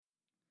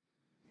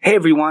Hey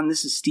everyone,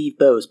 this is Steve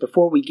Bose.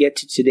 Before we get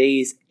to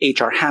today's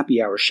HR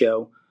Happy Hour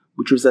show,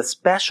 which was a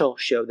special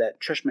show that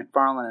Trish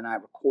McFarlane and I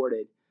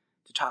recorded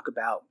to talk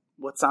about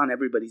what's on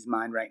everybody's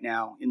mind right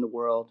now in the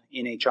world,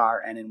 in HR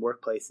and in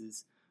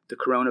workplaces, the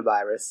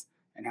coronavirus,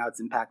 and how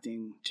it's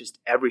impacting just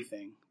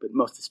everything, but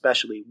most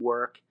especially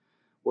work,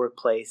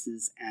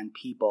 workplaces, and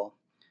people.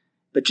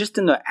 But just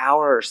in the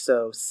hour or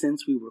so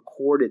since we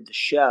recorded the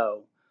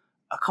show,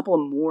 a couple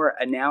of more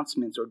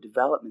announcements or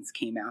developments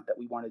came out that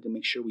we wanted to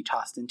make sure we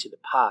tossed into the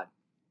pod.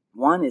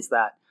 One is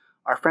that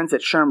our friends at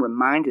SHRM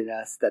reminded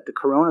us that the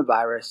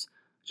coronavirus,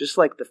 just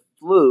like the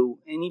flu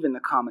and even the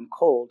common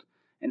cold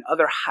and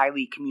other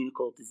highly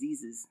communicable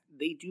diseases,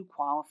 they do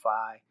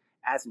qualify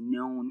as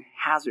known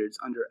hazards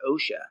under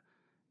OSHA.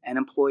 And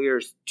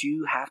employers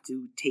do have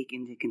to take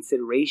into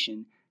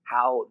consideration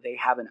how they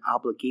have an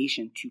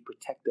obligation to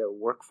protect their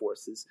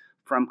workforces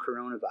from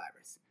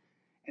coronavirus.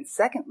 And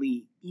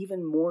secondly,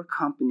 even more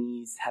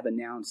companies have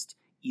announced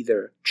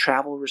either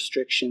travel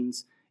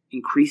restrictions,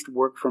 increased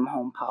work from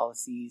home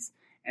policies,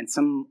 and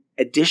some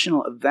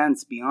additional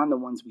events beyond the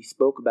ones we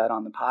spoke about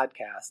on the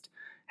podcast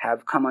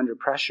have come under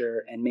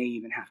pressure and may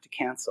even have to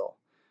cancel.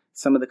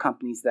 Some of the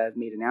companies that have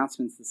made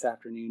announcements this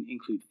afternoon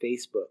include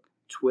Facebook,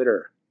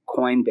 Twitter,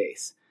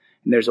 Coinbase.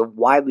 And there's a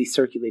widely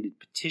circulated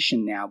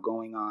petition now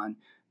going on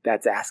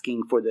that's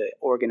asking for the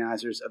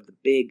organizers of the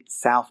big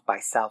South by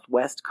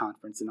Southwest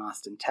conference in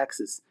Austin,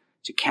 Texas,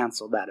 to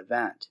cancel that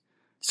event.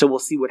 So we'll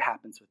see what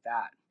happens with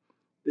that.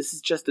 This is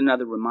just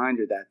another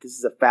reminder that this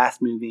is a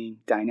fast-moving,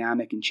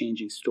 dynamic, and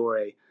changing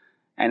story.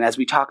 And as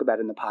we talk about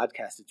in the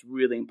podcast, it's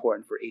really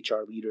important for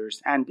HR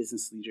leaders and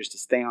business leaders to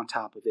stay on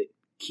top of it,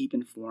 keep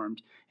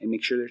informed, and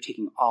make sure they're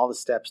taking all the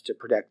steps to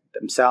protect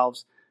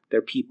themselves,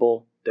 their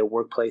people, their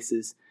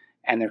workplaces,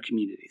 and their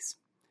communities.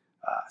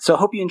 So I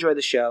hope you enjoy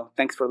the show.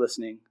 Thanks for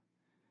listening.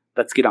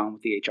 Let's get on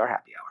with the HR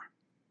Happy Hour.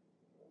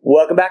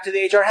 Welcome back to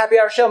the HR Happy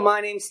Hour show.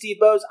 My name's Steve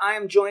Bose. I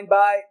am joined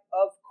by,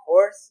 of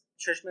course,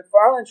 Trish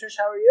McFarlane. Trish,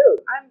 how are you?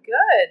 I'm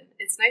good.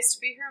 It's nice to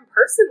be here in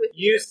person with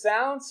you. You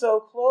sound so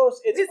close.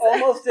 It's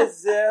almost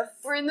as if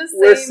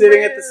we're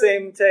sitting room. at the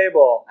same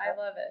table. I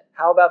love it.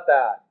 How about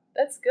that?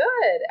 That's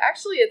good.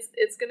 Actually,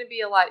 it's going to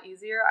be a lot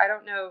easier. I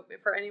don't know,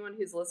 for anyone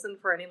who's listened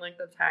for any length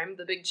of time,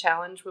 the big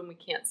challenge when we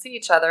can't see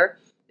each other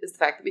is the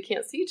fact that we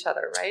can't see each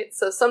other, right?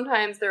 So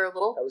sometimes they're a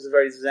little... That was a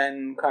very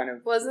zen kind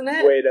of wasn't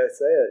it? Way to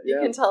say it. You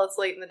can tell it's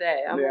late in the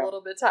day. I'm a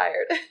little bit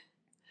tired.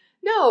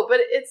 No, but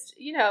it's,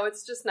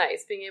 it's just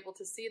nice being able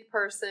to see the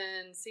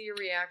person, see your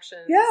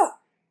reactions. Yeah.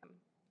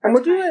 And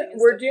we're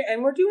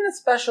doing a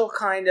special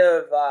kind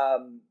of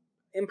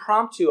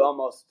impromptu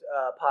almost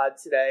pod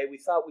today. We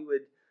thought we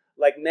would,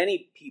 like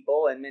many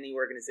people and many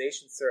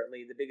organizations,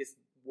 certainly the biggest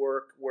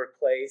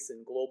workplace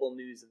and global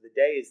news of the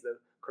day is the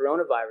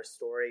coronavirus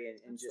story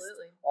and just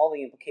all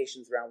the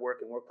implications around work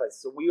and workplace.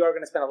 So we are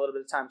going to spend a little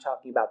bit of time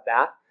talking about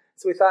that.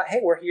 So we thought, hey,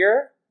 we're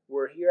here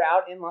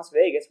out in Las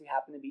Vegas. We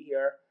happen to be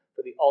here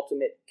for the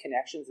Ultimate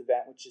Connections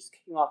event, which is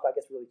kicking off, I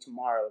guess, really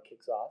tomorrow. It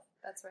kicks off.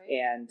 That's right.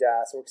 And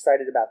so we're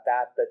excited about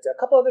that. But a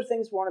couple other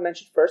things we want to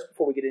mention first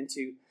before we get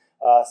into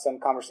some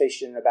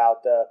conversation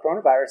about the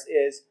coronavirus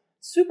is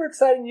super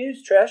exciting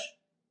news, Trish,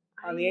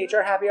 on the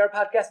HR Happy Hour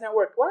Podcast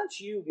Network. Why don't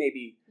you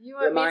maybe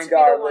remind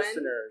our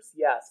listeners?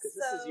 Yes, because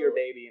this is your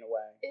baby in a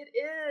way. It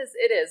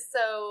is.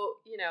 So,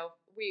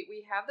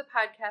 we have the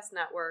podcast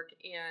network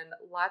and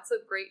lots of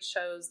great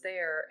shows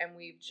there. And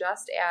we've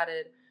just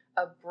added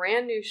a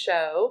brand new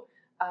show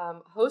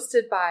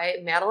hosted by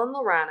Madeline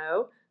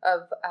Lorano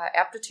of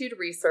Aptitude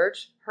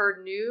Research. Her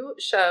new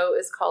show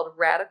is called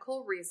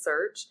Radical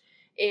Research.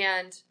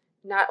 And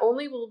not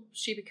only will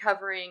she be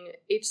covering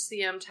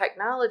HCM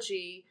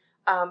technology,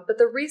 but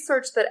the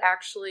research that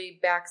actually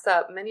backs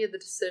up many of the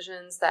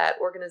decisions that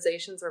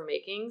organizations are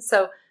making.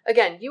 So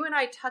again, you and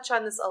I touch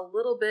on this a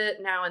little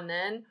bit now and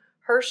then.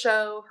 Her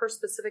show, her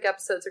specific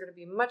episodes are going to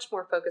be much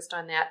more focused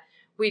on that.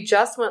 We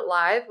just went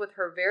live with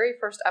her very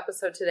first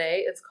episode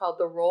today. It's called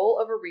The Role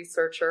of a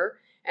Researcher,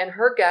 and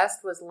her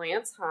guest was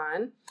Lance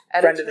Hahn.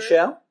 Editor, friend of the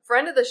show?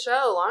 Friend of the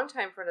show,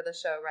 longtime friend of the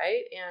show,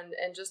 right?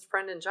 And just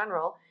friend in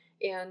general.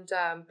 And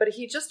but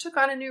he just took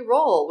on a new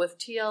role with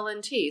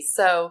TLNT.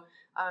 So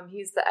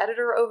he's the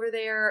editor over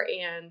there,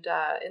 and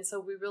so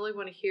we really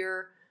want to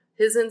hear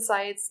his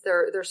insights.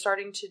 They're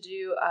starting to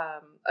do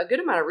a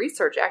good amount of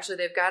research. Actually,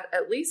 they've got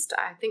at least,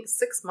 I think,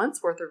 6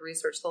 months worth of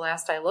research the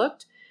last I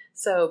looked.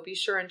 So be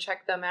sure and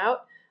check them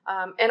out.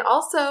 And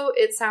also,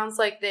 it sounds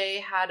like they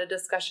had a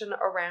discussion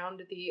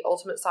around the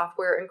Ultimate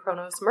Software and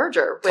Kronos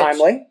merger. Which,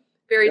 timely.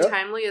 Very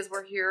timely, as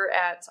we're here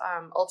at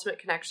Ultimate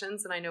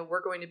Connections. And I know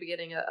we're going to be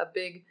getting a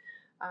big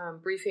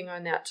briefing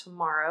on that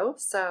tomorrow.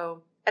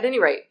 So at any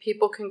rate,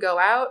 people can go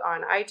out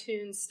on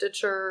iTunes,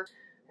 Stitcher,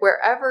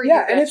 wherever you get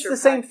your podcast. Yeah, and it's the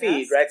same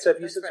feed, right? So if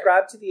you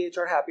subscribe to the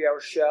HR Happy Hour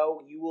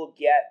show, you will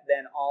get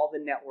then all the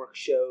network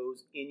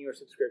shows in your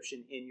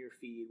subscription, in your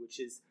feed, which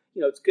is,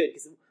 it's good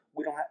because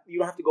you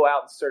don't have to go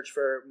out and search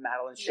for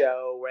Madeline's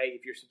show, right?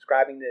 If you're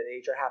subscribing to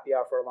the HR Happy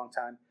Hour for a long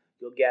time,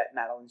 you'll get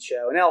Madeline's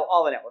show and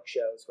all the network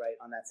shows, right,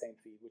 on that same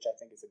feed, which I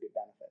think is a good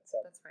benefit. So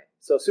that's right.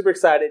 So super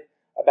excited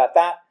about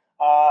that.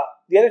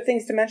 The other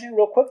things to mention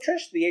real quick,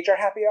 Trish, the HR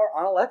Happy Hour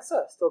on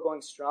Alexa, still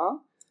going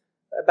strong.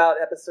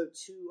 About episode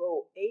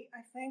 208,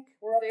 I think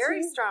we're up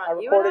Very to. strong. I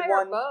You and recorded I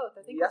are one both.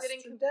 I think we're getting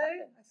yesterday,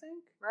 competitive. I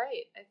think.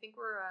 Right. I think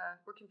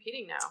we're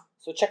competing now.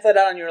 So check that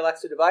out on your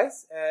Alexa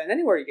device and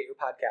anywhere you get your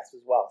podcast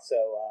as well. So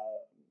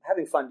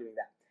having fun doing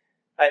that.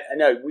 I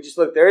know we just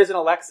looked. There is an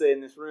Alexa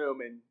in this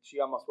room, and she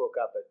almost woke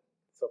up, but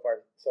so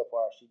far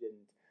she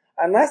didn't.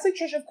 And lastly,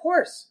 Trish, of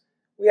course,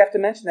 we have to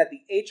mention that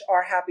the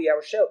HR Happy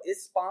Hour show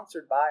is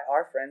sponsored by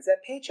our friends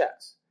at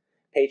Paychex.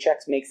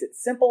 Paychex makes it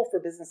simple for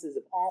businesses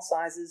of all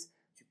sizes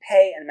to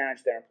pay and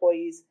manage their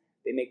employees.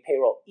 They make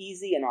payroll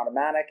easy and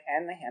automatic,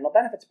 and they handle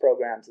benefits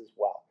programs as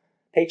well.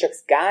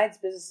 Paychex guides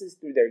businesses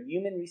through their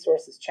human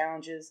resources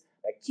challenges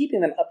by keeping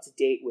them up to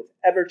date with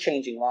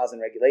ever-changing laws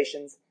and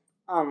regulations,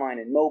 online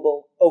and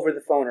mobile, over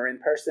the phone or in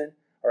person,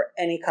 or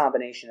any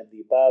combination of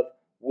the above.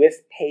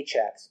 With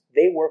Paychex,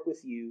 they work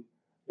with you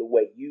the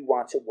way you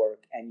want to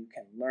work, and you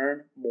can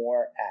learn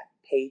more at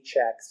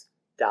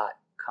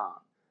paychex.com.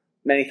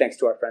 Many thanks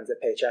to our friends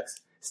at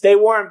Paychex. Stay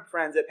warm,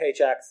 friends at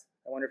Paychex.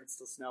 I wonder if it's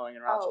still snowing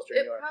in Rochester,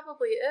 New York. It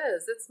probably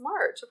is. It's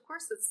March. Of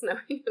course it's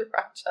snowing in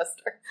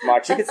Rochester.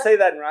 March. You could say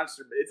that in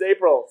Rochester, but it's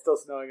April, still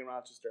snowing in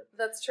Rochester.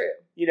 That's true.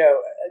 You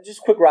know, just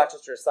a quick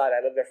Rochester aside,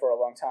 I lived there for a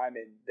long time,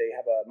 and they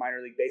have a minor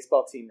league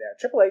baseball team there.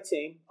 AAA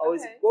team.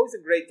 Always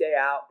a great day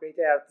out. Great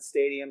day out at the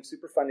stadium.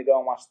 Super fun to go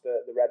and watch the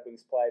Red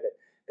Wings play, but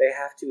they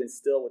have to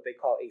instill what they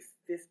call a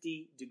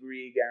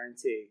 50-degree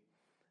guarantee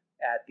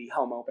at the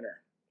home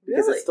opener.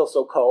 Because it's still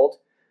so cold.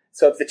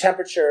 So if the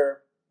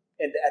temperature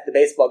at the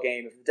baseball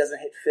game, if it doesn't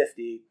hit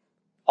 50,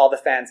 all the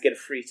fans get a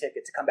free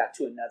ticket to come back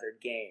to another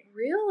game.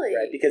 Really?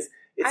 Right? Because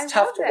it's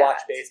tough to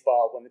watch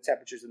baseball when the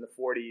temperature's in the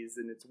 40s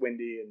and it's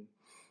windy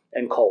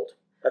and cold.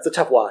 That's a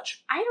tough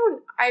watch. I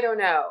don't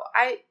know.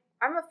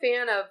 I'm a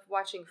fan of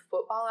watching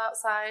football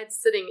outside,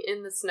 sitting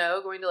in the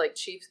snow, going to like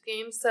Chiefs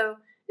games. So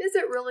is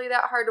it really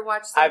that hard to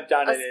watch I've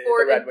done it at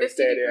the Red Wings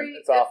Stadium.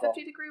 It's awful.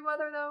 50-degree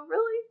weather, though?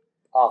 Really?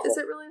 Awful. Is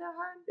it really that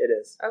hard? It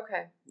is.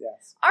 Okay.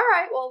 Yes. All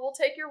right. Well, we'll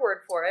take your word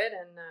for it,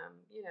 and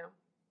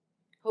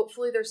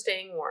hopefully they're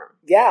staying warm.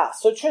 Yeah.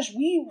 So Trish,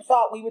 we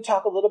thought we would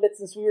talk a little bit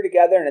since we were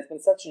together, and it's been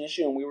such an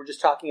issue, and we were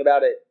just talking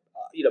about it,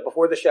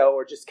 before the show,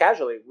 or just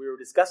casually. We were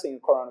discussing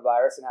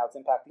coronavirus and how it's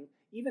impacting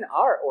even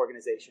our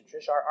organization,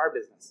 Trish, our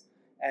business,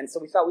 and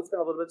so we thought we'd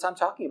spend a little bit of time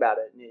talking about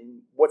it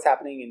and what's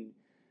happening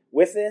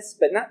with this,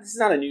 but this is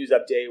not a news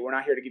update. We're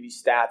not here to give you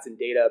stats and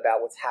data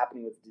about what's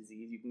happening with the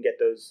disease. You can get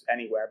those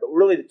anywhere. But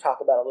really to talk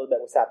about a little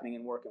bit what's happening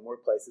in work and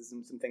workplaces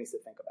and some things to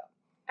think about.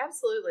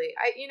 Absolutely.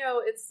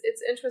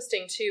 It's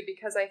interesting, too,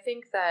 because I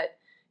think that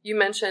you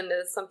mentioned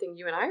it's something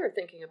you and I are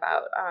thinking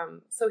about.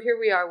 So here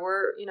we are.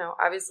 We're,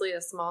 obviously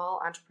a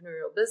small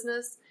entrepreneurial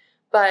business,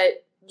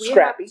 but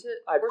scrappy.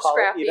 We're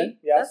scrappy. Even.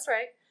 Yes. That's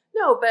right.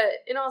 No,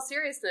 but in all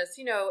seriousness,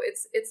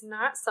 it's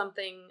not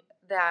something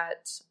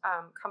that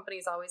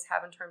companies always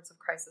have in terms of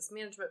crisis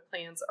management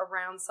plans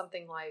around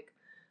something like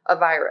a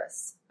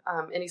virus,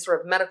 any sort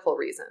of medical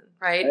reason,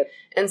 right?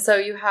 And so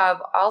you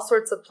have all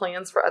sorts of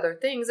plans for other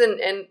things.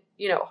 And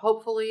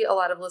hopefully a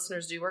lot of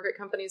listeners do work at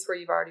companies where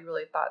you've already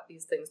really thought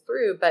these things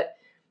through. But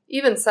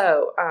even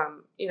so,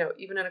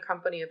 even in a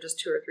company of just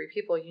 2 or 3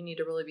 people, you need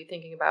to really be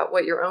thinking about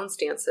what your own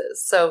stance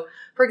is. So,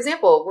 for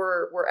example,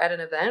 we're at an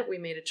event. We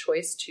made a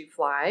choice to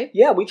fly.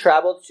 Yeah, we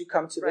traveled to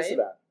come to this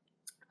event.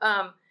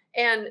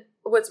 And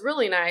what's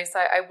really nice,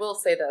 I will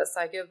say this,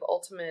 I give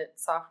Ultimate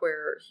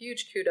Software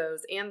huge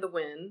kudos and the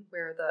Wynn,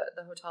 where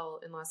the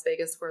hotel in Las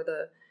Vegas where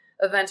the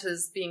event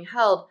is being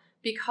held,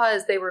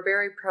 because they were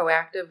very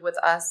proactive with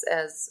us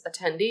as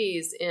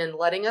attendees in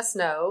letting us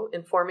know,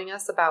 informing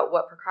us about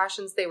what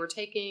precautions they were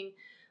taking,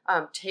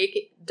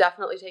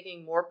 definitely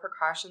taking more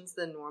precautions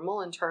than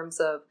normal in terms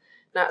of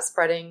not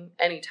spreading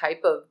any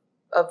type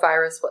of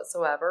virus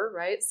whatsoever,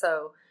 right?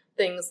 So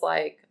things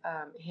like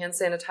hand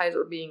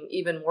sanitizer being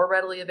even more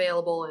readily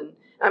available, and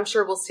I'm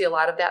sure we'll see a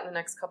lot of that in the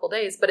next couple of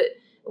days. But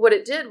what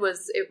it did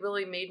was it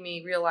really made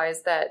me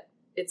realize that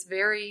it's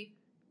very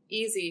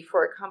easy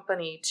for a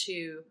company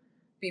to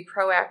be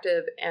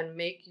proactive and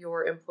make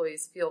your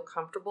employees feel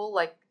comfortable,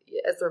 like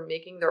as they're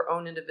making their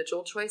own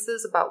individual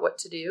choices about what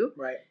to do.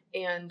 Right.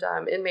 And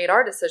it made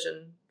our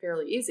decision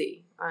fairly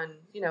easy on,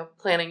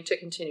 planning to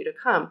continue to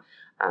come.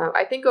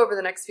 I think over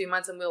the next few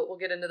months, and we'll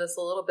get into this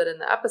a little bit in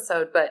the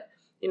episode, but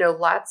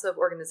lots of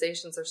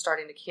organizations are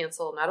starting to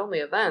cancel not only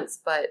events,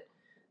 but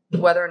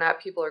whether or not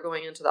people are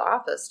going into the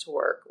office to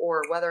work,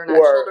 or whether or not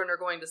children are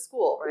going to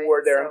school, right?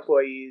 Or their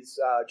employees,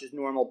 just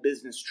normal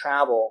business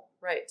travel.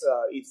 Right.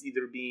 It's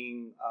either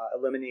being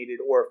eliminated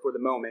or, for the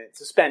moment,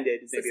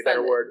 suspended is maybe a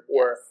better word,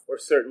 or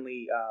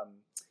certainly,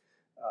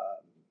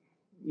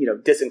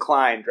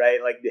 disinclined,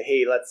 right? Like,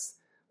 hey, let's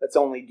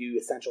only do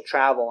essential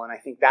travel. And I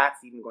think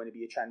that's even going to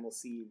be a trend we'll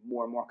see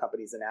more and more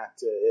companies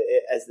enact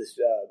as this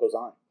goes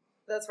on.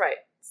 That's right.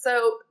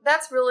 So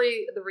that's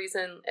really the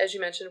reason, as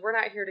you mentioned, we're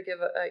not here to give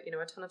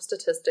a ton of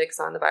statistics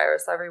on the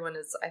virus. Everyone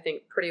is, I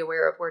think, pretty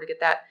aware of where to get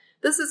that.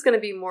 This is going to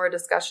be more a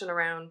discussion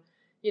around,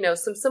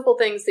 some simple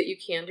things that you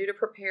can do to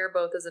prepare,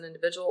 both as an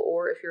individual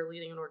or if you're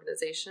leading an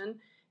organization.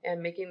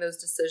 and making those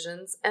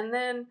decisions. And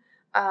then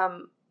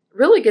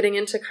really getting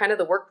into kind of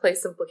the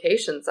workplace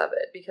implications of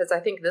it, because I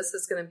think this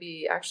is going to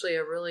be actually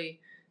a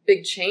really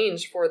big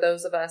change for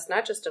those of us,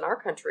 not just in our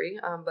country,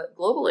 but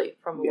globally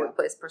from a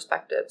workplace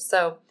perspective.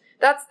 So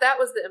that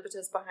was the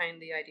impetus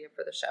behind the idea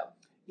for the show.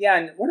 Yeah,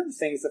 and one of the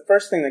things, the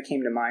first thing that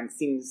came to mind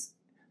seems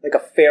like a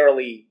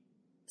fairly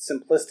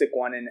simplistic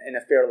one and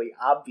a fairly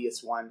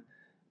obvious one,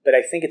 but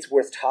I think it's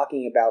worth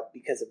talking about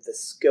because of the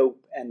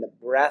scope and the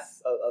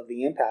breadth of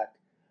the impact,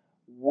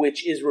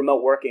 which is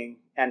remote working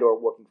and or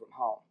working from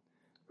home.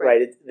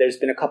 Right? There's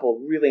been a couple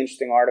of really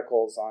interesting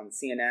articles on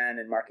CNN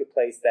and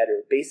Marketplace that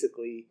are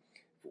basically,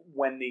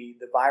 when the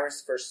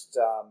virus first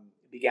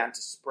began to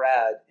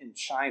spread in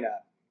China,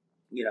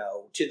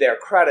 to their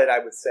credit, I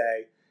would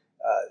say,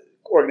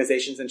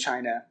 organizations in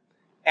China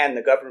and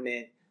the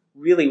government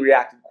really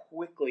reacted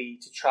quickly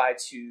to try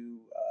to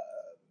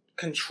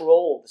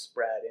control the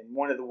spread. And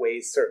one of the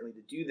ways certainly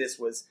to do this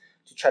was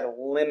to try to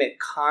limit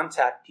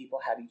contact people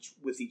had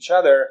with each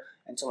other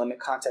and to limit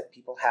contact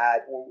people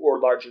had or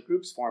larger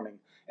groups forming.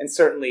 And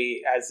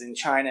certainly, as in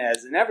China,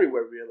 as in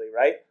everywhere really,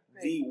 right?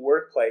 The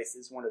workplace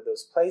is one of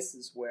those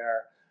places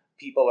where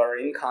people are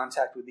in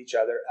contact with each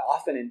other,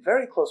 often in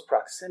very close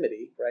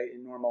proximity, right?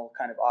 In normal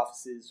kind of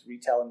offices,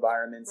 retail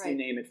environments, you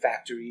name it,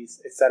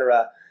 factories,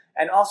 etc.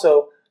 And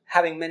also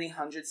having many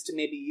hundreds to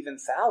maybe even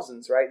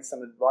thousands, right? In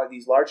some of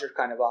these larger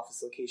kind of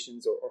office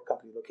locations or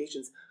company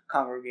locations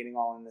congregating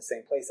all in the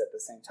same place at the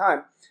same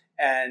time.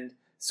 And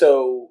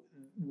so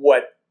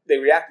what they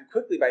reacted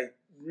quickly by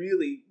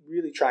really,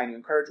 really trying to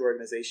encourage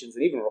organizations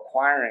and even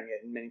requiring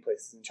it in many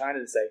places in China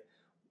to say,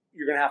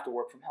 you're going to have to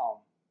work from home,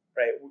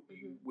 right?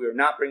 We're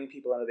not bringing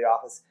people into the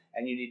office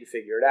and you need to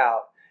figure it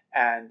out.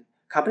 And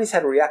companies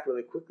had to react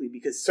really quickly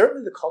because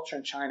certainly the culture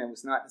in China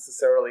was not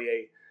necessarily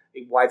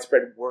a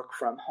widespread work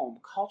from home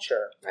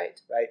culture,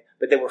 right?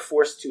 But they were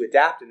forced to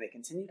adapt and they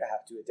continue to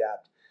have to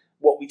adapt.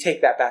 What we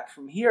take that back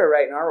from here,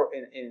 right,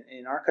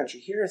 in our country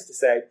here is to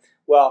say,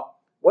 well,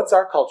 what's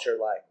our culture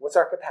like? What's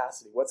our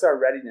capacity? What's our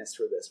readiness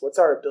for this? What's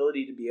our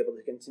ability to be able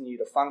to continue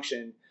to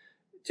function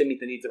to meet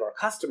the needs of our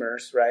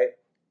customers, right?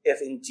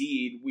 If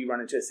indeed we run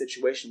into a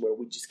situation where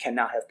we just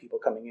cannot have people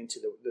coming into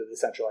the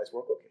centralized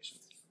work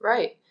locations.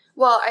 Right.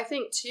 Well, I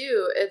think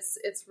too, it's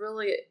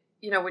really,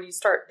 when you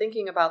start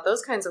thinking about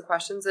those kinds of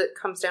questions, it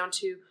comes down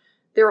to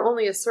there are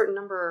only a certain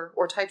number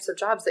or types of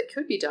jobs that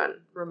could be done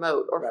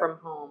remote or from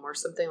home or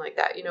something like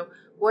that.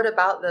 What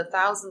about the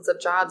thousands of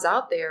jobs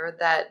out there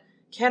that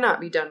cannot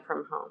be done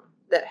from home,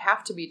 that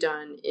have to be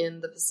done in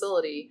the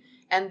facility?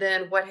 And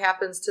then what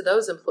happens to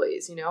those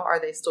employees? Are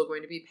they still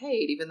going to be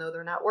paid even though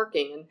they're not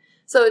working? And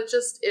so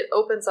it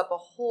opens up a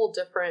whole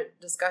different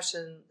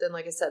discussion than,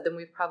 like I said, than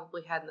we've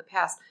probably had in the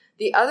past.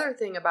 The other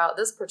thing about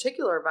this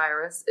particular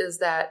virus is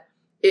that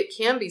it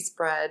can be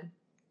spread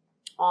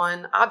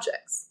on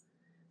objects.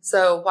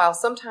 So while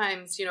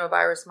sometimes, a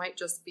virus might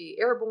just be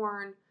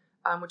airborne,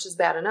 which is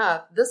bad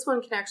enough, this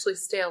one can actually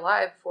stay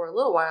alive for a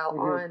little while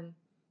on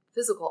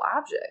physical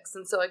objects.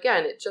 And so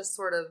again, it just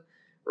sort of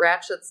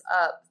ratchets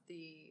up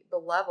the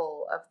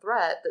level of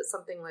threat that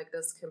something like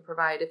this can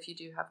provide if you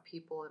do have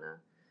people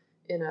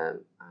in a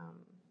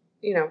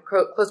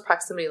close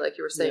proximity, like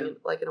you were saying,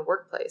 like in a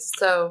workplace.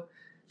 So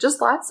just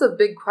lots of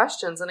big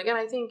questions. And again,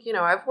 I think,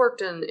 I've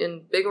worked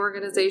in big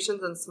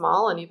organizations and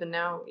small, and even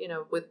now,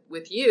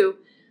 with you,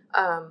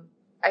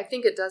 I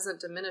think it doesn't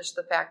diminish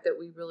the fact that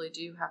we really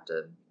do have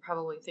to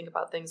probably think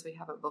about things we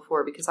haven't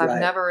before, because I've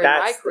never in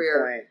my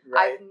career,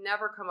 I've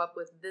never come up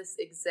with this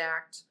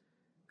exact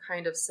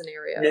kind of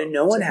scenario.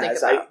 No one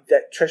has.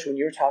 Trish, when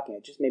you were talking,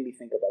 it just made me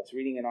think of, I was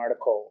reading an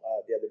article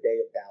the other day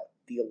about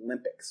the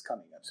Olympics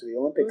coming up. So the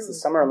Olympics, the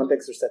Summer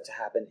Olympics are set to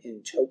happen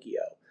in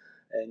Tokyo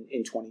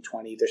in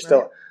 2020. They're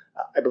still,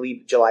 I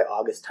believe, July,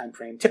 August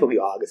timeframe. Typically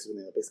August is when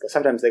the Olympics go.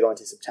 Sometimes they go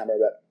into September,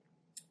 but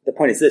the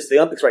point is this: the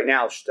Olympics right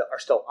now are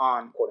still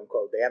on, quote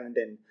unquote. They haven't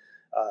been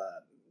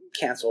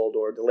canceled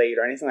or delayed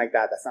or anything like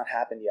that. That's not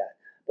happened yet.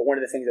 But one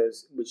of the things that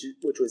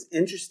which was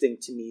interesting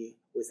to me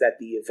was that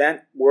the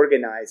event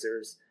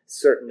organizers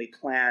certainly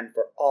planned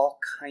for all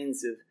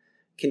kinds of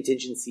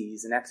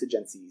contingencies and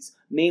exigencies,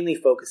 mainly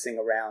focusing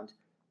around,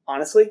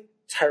 honestly,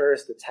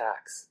 terrorist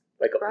attacks.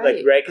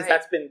 Right? Because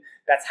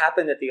that's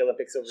happened at the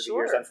Olympics over the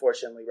years,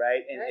 unfortunately,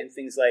 right? And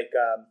things like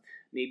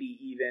maybe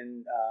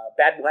even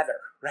bad weather,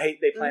 right?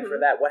 They plan for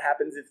that. What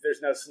happens if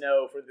there's no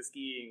snow for the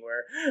skiing,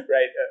 or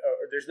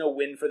there's no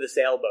wind for the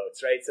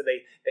sailboats, right? So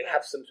they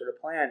have some sort of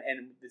plan.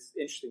 And this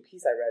interesting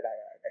piece I read,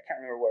 I can't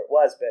remember where it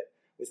was, but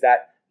was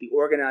that the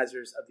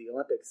organizers of the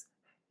Olympics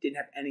didn't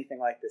have anything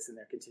like this in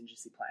their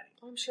contingency planning.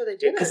 I'm sure they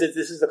did. Because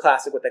this is the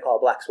classic, what they call a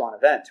black swan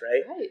event,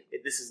 right?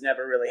 This has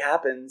never really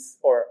happens,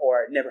 or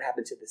it never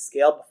happened to this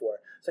scale before.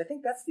 So I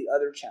think that's the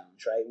other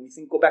challenge, right? When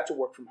you go back to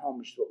work from home,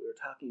 which is what we were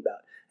talking about,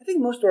 I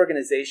think most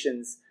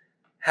organizations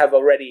have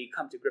already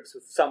come to grips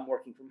with some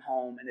working from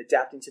home and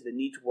adapting to the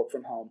need to work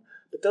from home.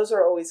 But those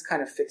are always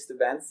kind of fixed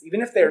events.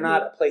 Even if they're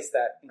not a place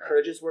that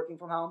encourages working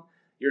from home,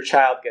 your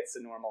child gets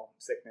a normal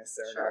sickness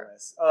or an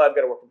illness. Oh, I've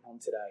got to work from home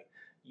today.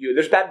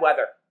 There's bad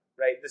weather.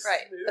 right?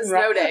 A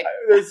snow day.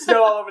 There's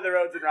snow all over the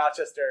roads in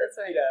Rochester. That's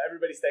right.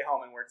 Everybody stay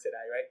home and work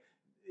today, right?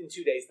 In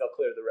 2 days, they'll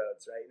clear the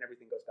roads, right? And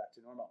everything goes back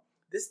to normal.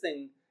 This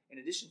thing, in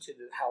addition to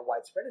how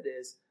widespread it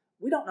is,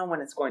 we don't know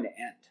when it's going to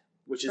end,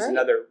 which is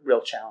another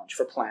real challenge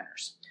for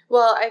planners.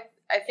 Well,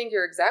 I think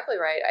you're exactly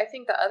right. I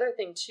think the other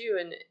thing, too,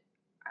 and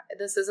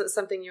this isn't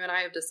something you and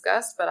I have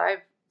discussed, but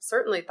I've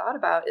certainly thought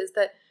about, is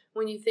that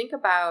when you think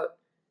about,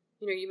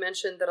 you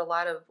mentioned that a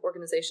lot of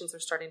organizations are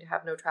starting to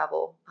have no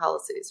travel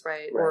policies,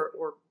 right?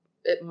 Or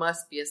it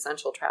must be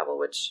essential travel,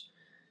 which,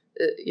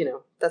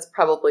 that's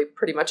probably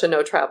pretty much a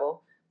no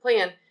travel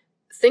plan.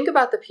 Think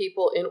about the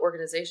people in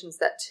organizations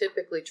that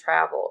typically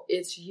travel.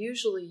 It's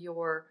usually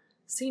your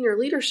senior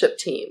leadership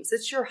teams.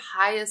 It's your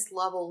highest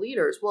level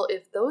leaders. Well,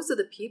 if those are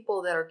the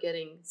people that are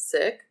getting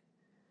sick,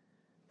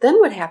 then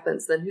what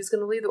happens? Then who's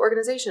going to lead the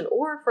organization?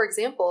 Or, for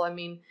example,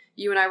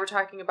 you and I were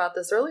talking about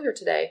this earlier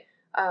today.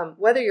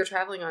 Whether you're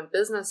traveling on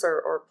business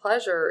or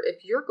pleasure,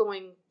 if you're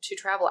going to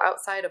travel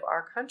outside of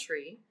our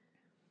country,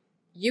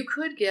 you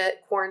could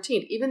get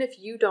quarantined. Even if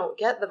you don't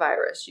get the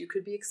virus, you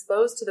could be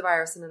exposed to the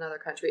virus in another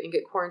country and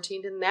get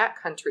quarantined in that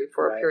country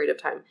for a period of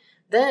time.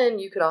 Then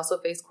you could also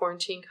face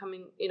quarantine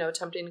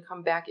attempting to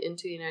come back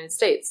into the United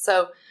States.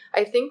 So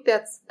I think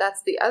that's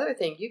the other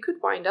thing. You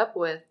could wind up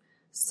with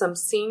some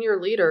senior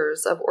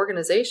leaders of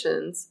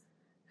organizations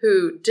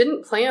who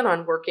didn't plan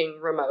on working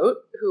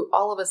remote, who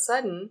all of a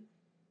sudden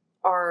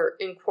are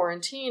in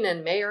quarantine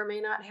and may or may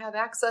not have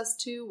access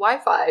to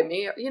Wi-Fi.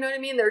 You know what I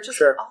mean? There are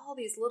just all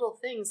these little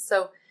things.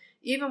 So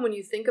even when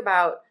you think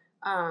about,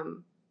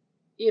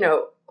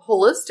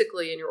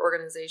 holistically in your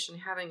organization,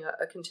 having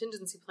a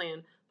contingency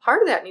plan,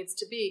 part of that needs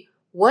to be,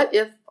 what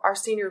if our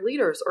senior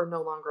leaders are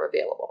no longer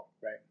available?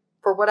 Right.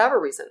 For whatever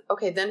reason.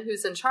 Okay, then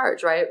who's in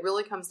charge, right? It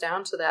really comes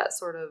down to that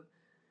sort of,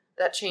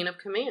 that chain of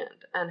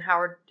command and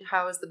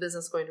how is the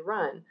business going to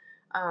run?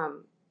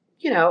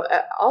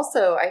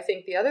 Also, I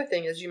think the other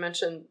thing is, you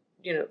mentioned,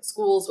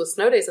 schools with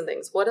snow days and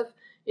things. What if,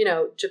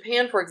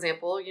 Japan, for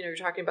example, you're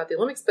talking about the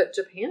Olympics, but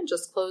Japan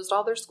just closed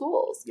all their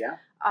schools. Yeah.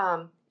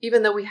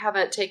 Even though we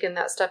haven't taken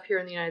that step here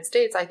in the United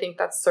States, I think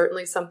that's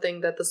certainly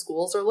something that the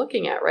schools are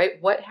looking at,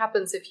 right? What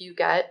happens if you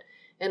get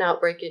an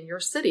outbreak in your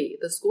city?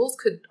 The schools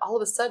could all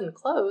of a sudden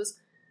close.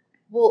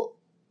 Well,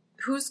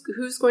 who's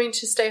going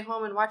to stay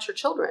home and watch your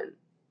children?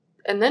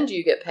 And then do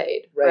you get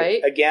paid,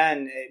 right?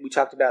 Again, we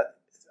talked about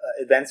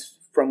events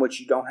from which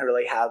you don't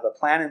really have a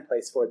plan in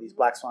place for, these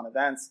black swan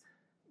events.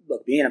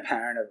 Look, being a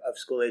parent of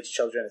school-age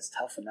children is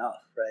tough enough,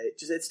 right?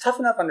 It's tough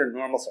enough under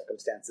normal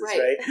circumstances,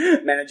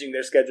 right? Managing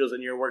their schedules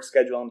and your work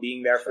schedule and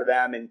being there for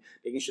them and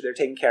making sure they're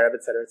taken care of,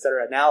 et cetera, et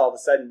cetera. Now, all of a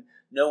sudden,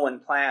 no one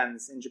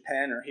plans in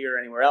Japan or here or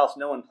anywhere else,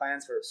 no one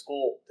plans for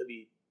school to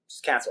be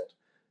just canceled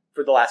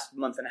for the last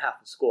month and a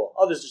half of school.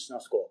 Oh, there's just no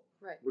school.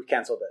 Right. We've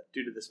canceled it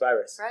due to this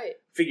virus. Right.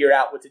 Figure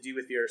out what to do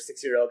with your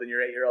 6-year-old and your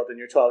 8-year-old and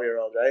your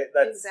 12-year-old, right?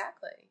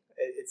 Exactly.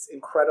 It's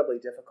incredibly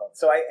difficult.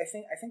 So I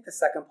think the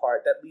second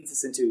part, that leads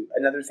us into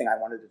another thing I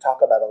wanted to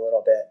talk about a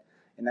little bit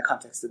in the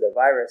context of the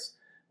virus,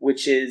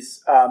 which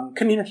is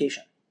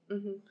communication.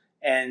 Mm-hmm.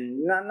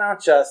 And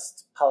not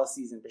just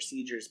policies and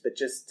procedures, but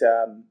just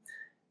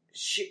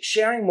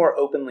sharing more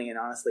openly and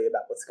honestly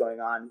about what's going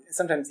on,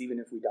 sometimes even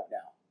if we don't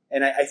know.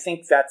 And I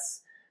think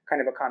that's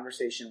kind of a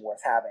conversation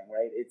worth having,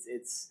 right?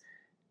 It's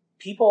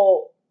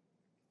people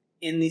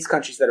in these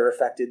countries that are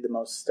affected the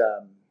most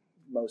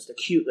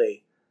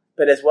acutely,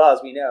 but as well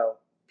as we know,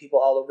 people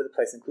all over the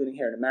place, including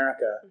here in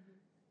America. Mm-hmm.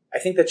 I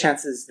think the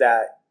chances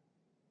that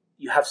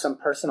you have some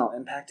personal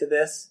impact to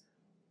this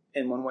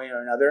in one way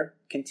or another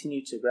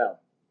continue to grow.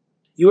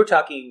 You were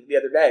talking the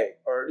other day,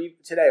 or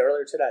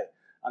earlier today,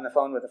 on the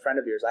phone with a friend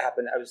of yours. I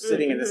was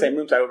sitting in the same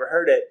room, so I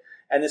overheard it.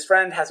 And this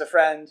friend has a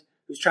friend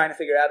who's trying to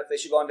figure out if they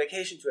should go on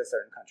vacation to a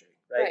certain country,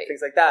 right?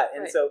 Things like that.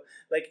 And so,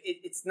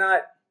 it's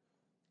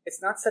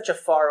not such a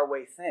far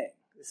away thing.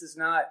 This is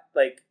not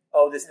like,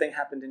 oh, this thing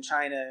happened in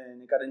China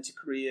and it got into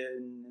Korea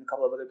and a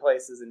couple of other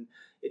places and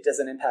it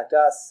doesn't impact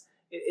us.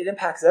 It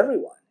impacts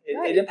everyone.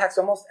 It impacts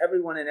almost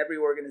everyone in every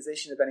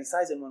organization of any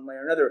size in one way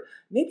or another.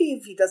 Maybe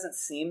if it doesn't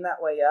seem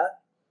that way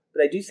yet,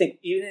 but I do think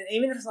even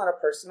if it's not a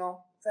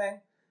personal thing,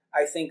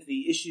 I think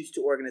the issues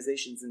to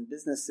organizations and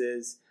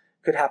businesses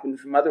could happen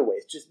from other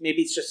ways.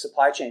 Maybe it's just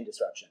supply chain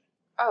disruption.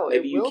 Oh,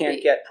 maybe you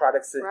can't get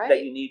products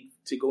that you need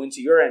to go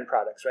into your end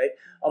products, right?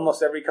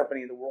 Almost every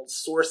company in the world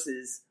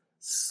sources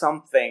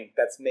something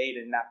that's made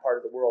in that part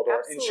of the world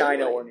or in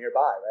China or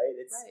nearby, right?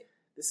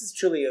 This is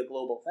truly a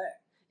global thing.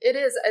 It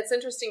is. It's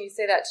interesting you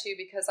say that too,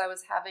 because I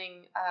was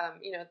having,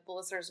 the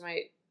listeners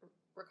might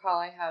recall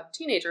I have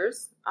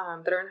teenagers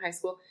that are in high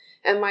school,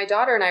 and my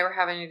daughter and I were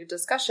having a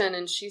discussion,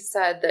 and she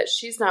said that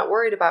she's not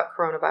worried about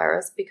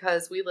coronavirus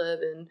because we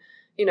live in,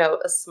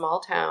 a small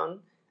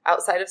town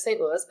outside of St.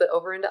 Louis, but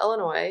over into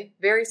Illinois,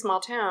 very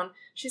small town.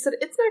 She said,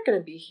 it's not going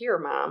to be here,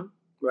 Mom.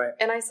 Right.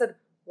 And I said,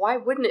 why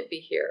wouldn't it be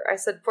here? I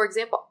said, for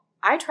example,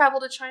 I travel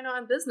to China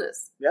on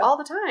business all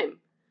the time.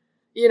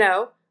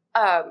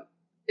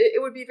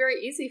 It would be very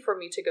easy for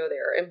me to go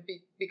there and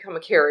become a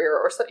carrier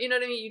or so. You know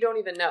what I mean? You don't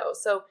even know.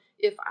 So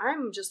if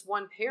I'm just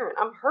one parent,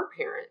 I'm her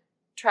parent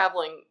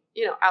traveling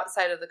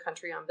outside of the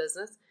country on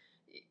business.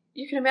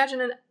 You can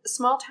imagine in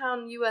small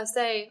town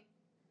USA,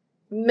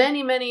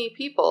 many, many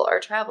people are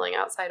traveling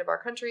outside of our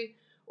country,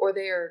 or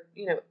they are,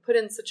 put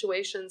in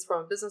situations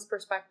from a business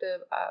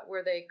perspective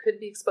where they could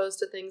be exposed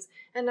to things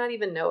and not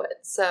even know it.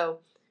 So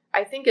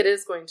I think it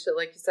is going to,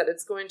 like you said,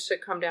 it's going to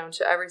come down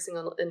to every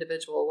single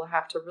individual will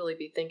have to really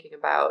be thinking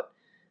about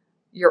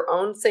your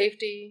own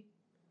safety,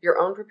 your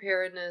own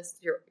preparedness,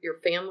 your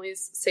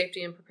family's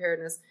safety and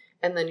preparedness,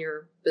 and then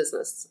your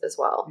business as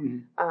well.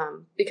 Mm-hmm.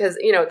 Because,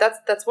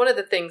 that's one of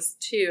the things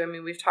too. I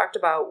mean, we've talked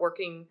about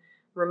working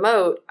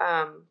remote,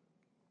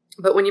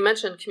 but when you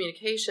mentioned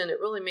communication, it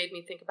really made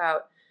me think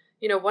about,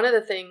 one of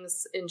the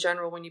things in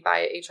general when you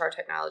buy HR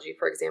technology,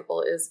 for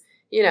example, is,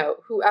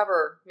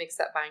 whoever makes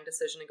that buying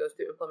decision and goes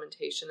through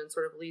implementation and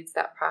sort of leads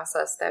that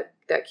process,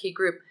 that key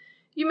group,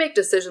 you make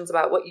decisions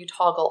about what you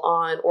toggle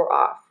on or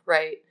off,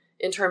 right?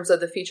 In terms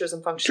of the features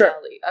and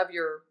functionality of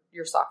your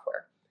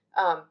software.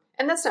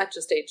 And that's not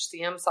just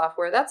HCM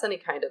software. That's any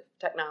kind of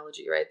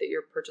technology, right, that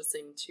you're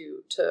purchasing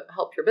to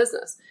help your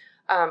business.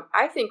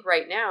 I think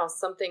right now,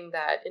 something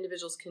that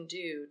individuals can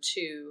do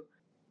to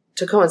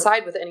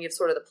coincide with any of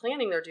sort of the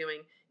planning they're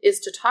doing is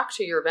to talk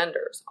to your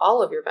vendors,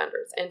 all of your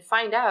vendors, and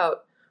find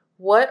out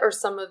what are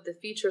some of the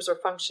features or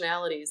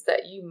functionalities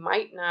that you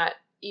might not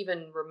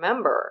even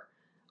remember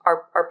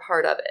are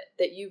part of it,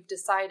 that you've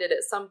decided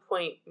at some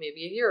point,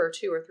 maybe a year or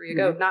 2 or 3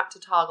 ago, not to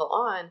toggle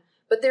on,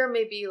 but there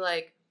may be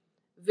like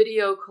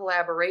video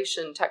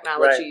collaboration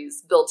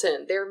technologies built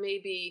in. There may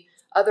be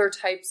other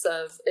types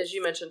of, as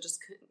you mentioned, just,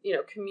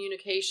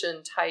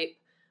 communication type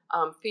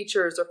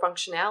features or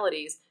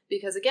functionalities.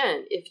 Because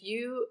again, if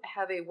you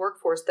have a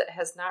workforce that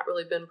has not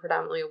really been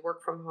predominantly a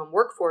work from home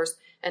workforce,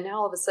 and now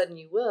all of a sudden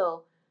you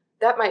will,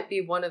 that might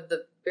be one of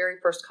the very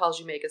first calls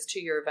you make is to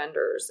your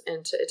vendors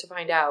and to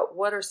find out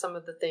what are some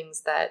of the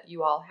things that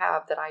you all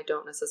have that I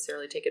don't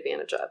necessarily take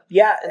advantage of.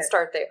 Yeah. And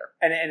start there.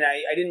 And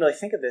I didn't really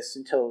think of this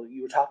until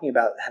you were talking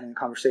about having a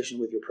conversation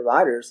with your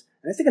providers.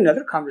 And I think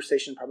another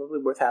conversation probably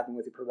worth having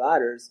with your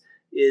providers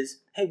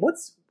is, hey,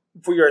 what's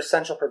for your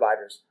essential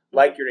providers,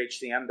 like your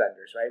HCM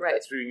vendors, right?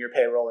 That's doing your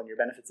payroll and your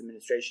benefits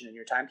administration and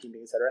your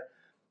timekeeping, et cetera.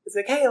 It's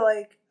like, hey,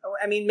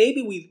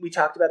 maybe we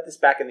talked about this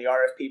back in the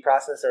RFP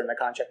process or in the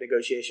contract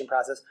negotiation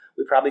process.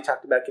 We probably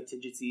talked about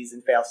contingencies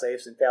and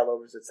fail-safes and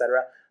failovers, et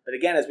cetera. But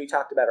again, as we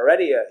talked about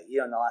already,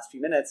 in the last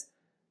few minutes,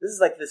 this is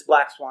like this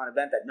black swan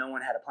event that no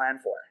one had a plan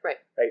for. Right?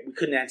 We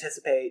couldn't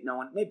anticipate.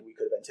 Maybe we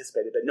could have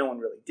anticipated, but no one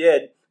really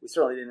did. We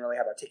certainly didn't really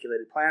have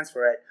articulated plans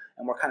for it,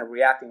 and we're kind of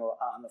reacting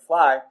on the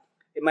fly.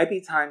 It might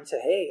be time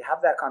to,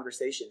 have that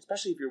conversation,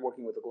 especially if you're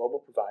working with a global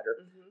provider,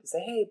 to say,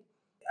 hey,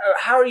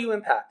 how are you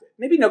impacted?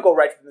 Maybe don't go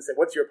right to them and say,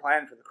 what's your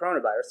plan for the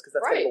coronavirus? Because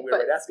that's kind of a weird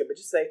way to ask it. But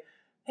just say,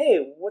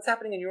 hey, what's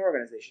happening in your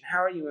organization? How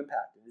are you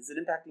impacted? Is it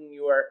impacting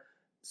your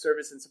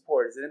service and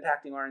support? Is it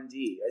impacting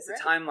R&D? Is the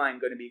timeline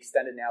going to be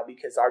extended now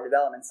because our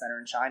development center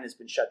in China has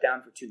been shut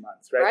down for 2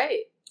 months,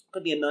 right?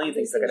 Could be a million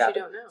things that could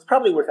happen. It's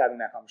probably worth having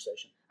that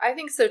conversation. I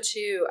think so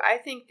too. I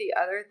think the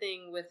other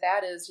thing with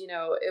that is,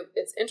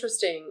 it's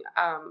interesting.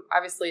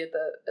 Obviously, at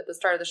the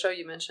start of the show,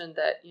 you mentioned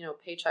that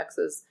Paychex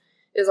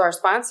is our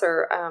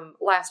sponsor.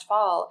 Last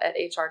fall at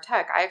HR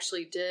Tech, I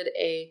actually did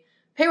a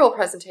payroll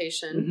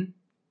presentation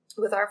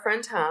with our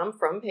friend Tom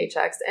from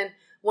Paychex, and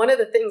one of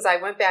the things I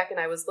went back and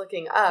I was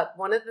looking up.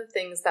 One of the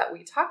things that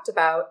we talked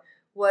about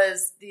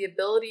was the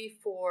ability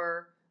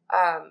for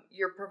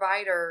your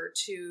provider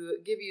to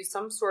give you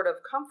some sort of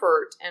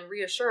comfort and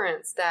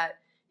reassurance that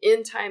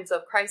in times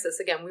of crisis,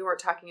 again, we weren't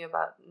talking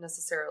about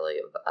necessarily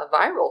a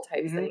viral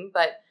type thing,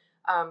 but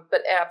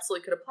it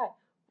absolutely could apply.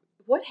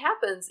 What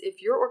happens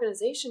if your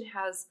organization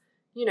has,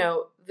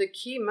 the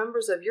key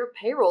members of your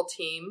payroll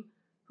team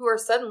who are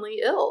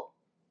suddenly ill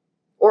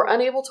or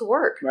unable to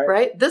work,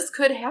 right? This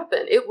could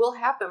happen. It will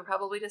happen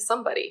probably to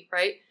somebody,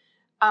 right?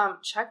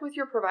 Check with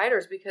your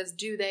providers, because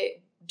do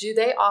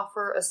they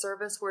offer a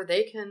service where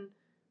they can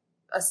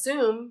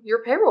assume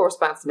your payroll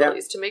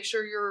responsibilities to make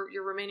sure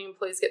your remaining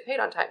employees get paid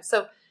on time?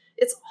 So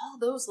it's all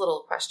those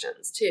little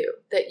questions too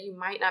that you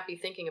might not be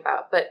thinking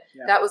about. But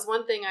that was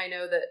one thing I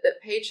know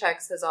that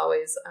Paychex has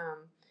always,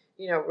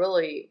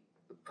 really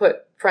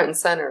put front and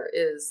center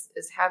is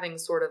having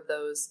sort of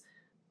those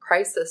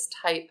crisis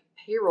type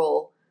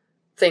payroll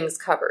things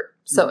covered.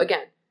 So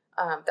again,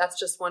 that's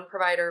just one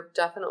provider.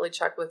 Definitely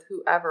check with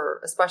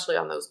whoever, especially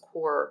on those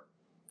core,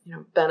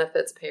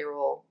 benefits,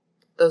 payroll,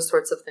 those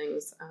sorts of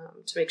things,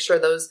 to make sure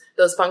those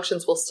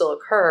functions will still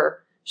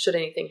occur should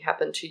anything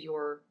happen to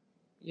your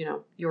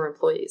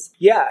employees.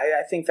 Yeah,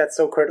 I think that's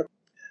so critical.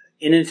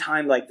 In a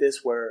time like this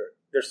where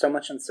there's so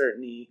much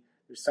uncertainty,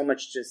 there's so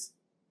much just,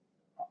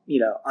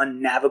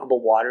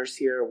 unnavigable waters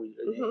here,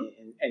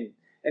 and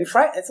it's a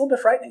little bit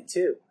frightening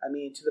too. I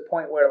mean, to the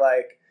point where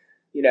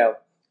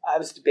I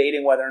was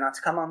debating whether or not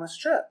to come on this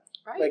trip,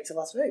 to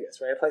Las Vegas,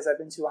 right? A place I've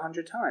been to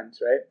 100 times,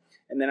 right?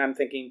 And then I'm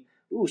thinking,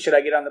 should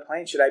I get on the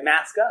plane? Should I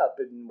mask up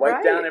and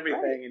wipe down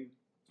everything? And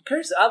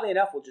curious, oddly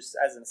enough, just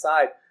as an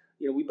aside,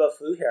 we both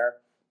flew here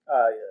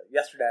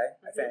yesterday,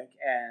 I think,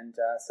 and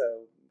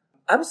so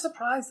I was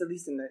surprised, at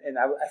least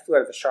I flew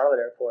out of the Charlotte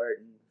airport,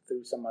 and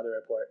through some other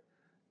report.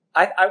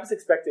 I was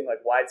expecting like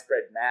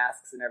widespread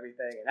masks and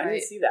everything, and I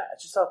didn't see that. I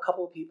just saw a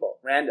couple of people,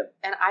 random.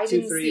 And I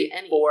didn't see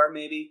any. 4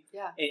 maybe.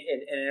 Yeah.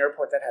 In an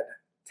airport that had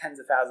tens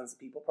of thousands of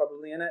people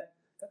probably in it.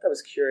 I thought that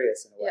was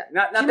curious in a way.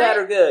 Yeah. Not bad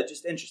or good,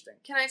 just interesting.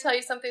 Can I tell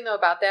you something though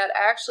about that?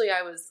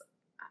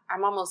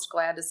 I'm almost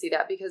glad to see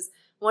that, because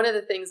one of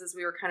the things as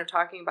we were kind of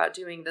talking about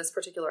doing this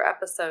particular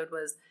episode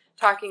was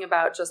talking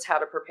about just how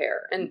to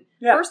prepare. And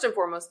first and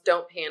foremost,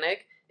 don't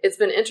panic. It's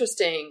been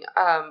interesting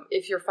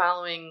if you're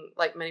following,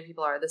 like many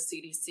people are, the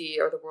CDC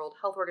or the World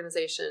Health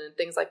Organization and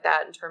things like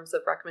that in terms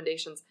of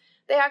recommendations.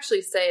 They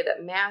actually say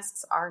that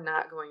masks are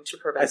not going to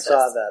prevent this. I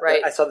saw that.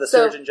 Right? I saw the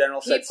Surgeon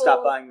General said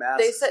stop buying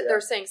masks. They're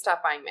saying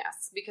stop buying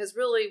masks because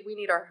really we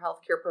need our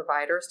healthcare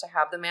providers to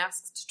have the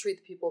masks to treat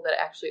the people that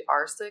actually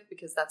are sick,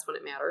 because that's when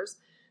it matters.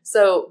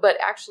 So, but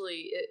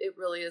actually, it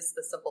really is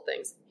the simple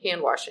things.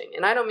 Hand washing.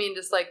 And I don't mean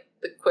just like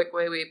the quick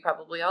way we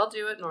probably all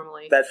do it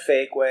normally. That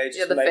fake way.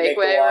 Just the fake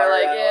way. We're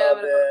like,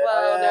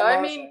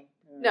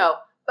 no.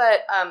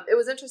 But it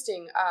was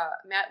interesting.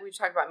 We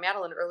talked about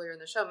Madeline earlier in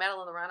the show.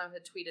 Madeline Lorano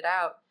had tweeted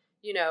out,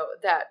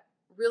 that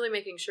really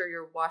making sure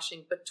you're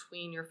washing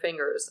between your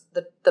fingers,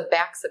 the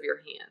backs of your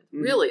hand,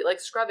 really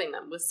like scrubbing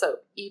them with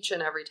soap each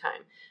and every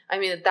time. I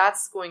mean,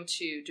 that's going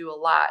to do a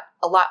lot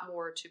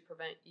more to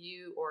prevent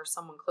you or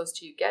someone close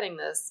to you getting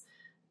this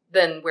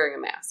than wearing a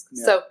mask.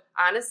 Yeah. So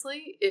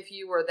honestly, if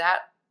you were that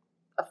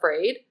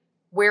afraid,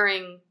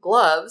 wearing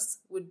gloves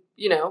would,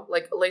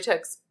 like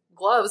latex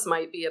gloves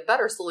might be a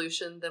better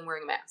solution than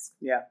wearing a mask.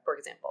 Yeah. For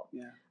example.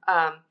 Yeah.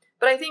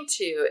 But I think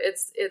too,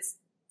 it's,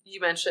 you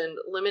mentioned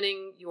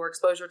limiting your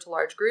exposure to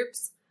large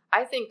groups.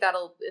 I think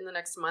that'll, in the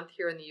next month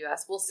here in the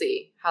U.S., we'll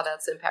see how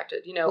that's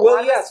impacted.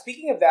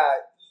 Speaking of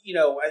that,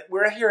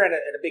 we're here at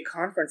a big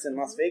conference in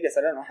Las Vegas.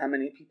 I don't know how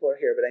many people are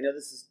here, but I know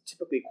this is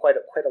typically quite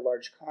a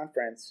large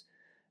conference.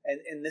 And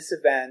in this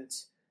event,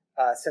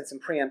 sent some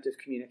preemptive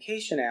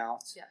communication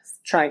out,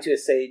 trying to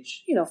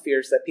assuage,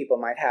 fears that people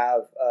might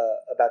have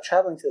about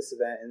traveling to this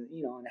event and,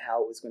 and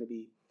how it was going to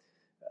be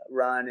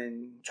run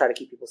and try to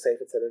keep people safe,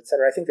 et cetera, et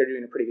cetera. I think they're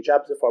doing a pretty good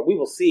job so far. We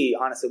will see.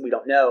 Honestly, we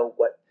don't know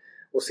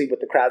we'll see what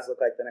the crowds look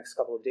like the next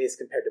couple of days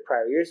compared to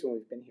prior years when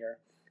we've been here.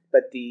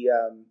 But the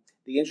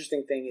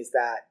interesting thing is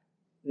that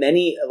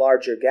many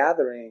larger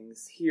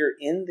gatherings here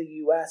in the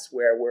U.S.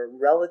 where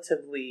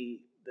the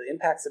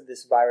impacts of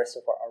this virus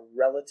so far are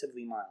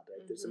relatively mild.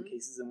 Right? There's some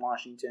cases in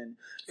Washington,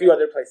 a few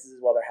other places as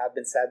well. There have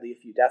been, sadly,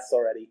 a few deaths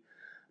already.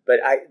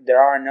 But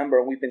there are a number,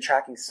 and we've been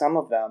tracking some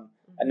of them,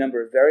 a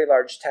number of very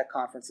large tech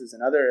conferences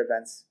and other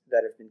events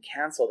that have been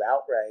canceled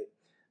outright.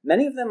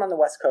 Many of them on the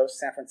West Coast,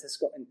 San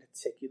Francisco in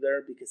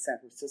particular, because San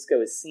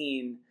Francisco is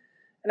seen,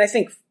 and I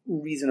think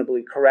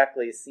reasonably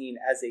correctly, is seen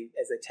as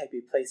a type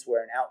of place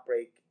where an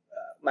outbreak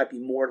might be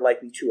more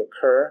likely to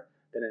occur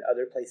than in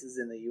other places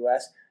in the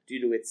U.S.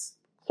 due to its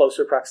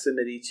closer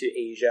proximity to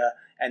Asia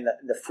and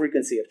the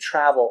frequency of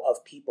travel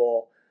of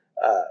people,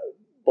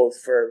 both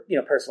for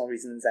personal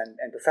reasons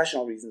and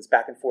professional reasons,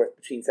 back and forth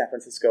between San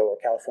Francisco or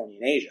California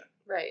and Asia.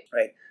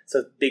 Right.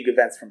 So big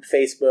events from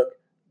Facebook,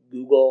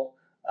 Google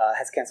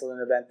has canceled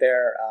an event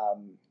there.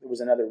 There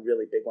was another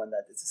really big one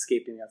that is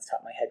escaping me off the top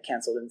of my head,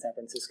 canceled in San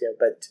Francisco.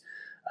 But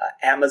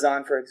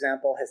Amazon, for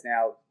example, has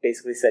now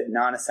basically said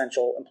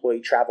non-essential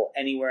employee travel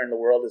anywhere in the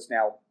world is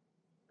now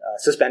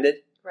suspended.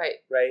 Right.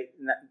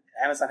 And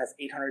Amazon has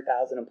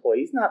 800,000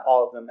 employees. Not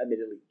all of them,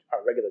 admittedly,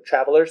 are regular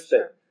travelers.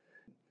 Sure.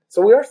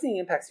 So we are seeing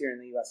impacts here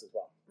in the U.S. as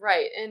well.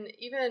 Right. And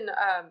even,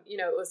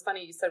 it was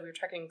funny, you said we were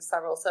tracking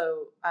several.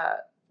 So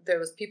there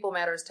was People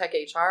Matters Tech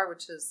HR,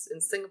 which is in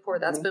Singapore.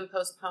 That's been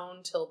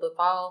postponed till the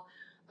fall.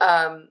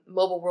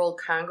 Mobile World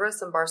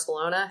Congress in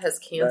Barcelona has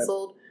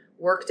canceled. Right.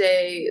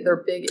 Workday, their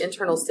big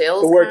internal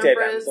sales conference. The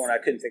Workday event was the one I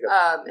couldn't think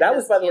of. That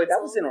was, by the way,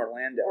 that was in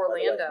Orlando.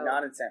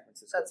 Not in San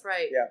Francisco. That's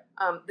right. Yeah.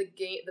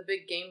 The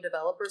big game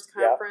developers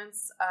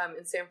conference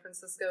in San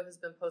Francisco has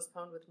been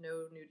postponed with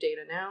no new date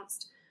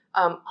announced.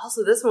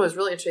 Also, this one was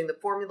really interesting. The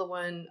Formula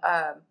One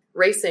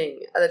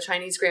racing, the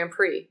Chinese Grand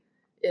Prix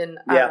in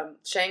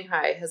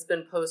Shanghai has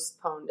been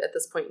postponed at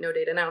this point, no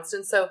date announced.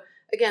 And so,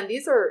 again,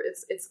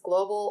 it's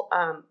global.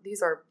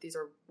 These are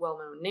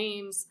well-known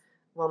names,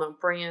 well-known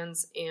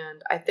brands,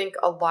 and I think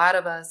a lot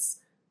of us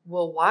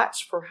will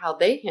watch for how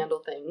they handle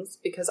things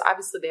because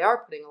obviously they are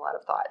putting a lot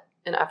of thought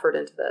and effort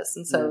into this.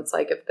 And so it's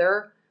like if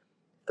they're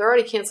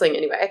already canceling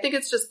anyway, I think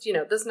it's just,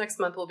 this next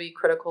month will be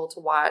critical to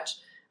watch.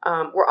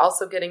 We're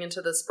also getting into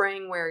the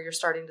spring where you're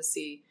starting to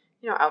see,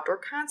 outdoor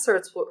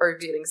concerts are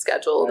getting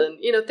scheduled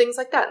and, things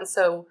like that. And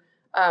so,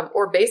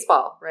 or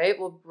baseball, right?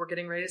 We're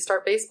getting ready to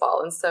start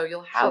baseball. And so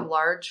you'll have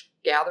large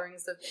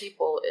gatherings of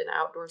people in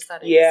outdoor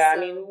settings. Yeah,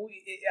 so. I mean,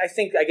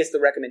 I guess the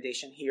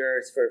recommendation here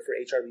is for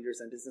HR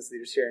leaders and business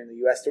leaders here in the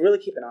U.S. to really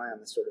keep an eye on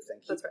this sort of thing.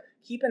 That's right.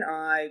 Keep an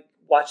eye,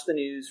 watch the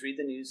news, read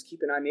the news,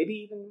 keep an eye, maybe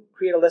even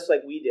create a list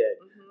like we did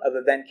of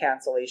event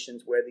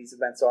cancellations, where these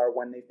events are,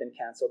 when they've been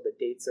canceled, the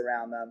dates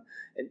around them,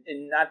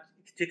 and not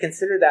to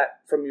consider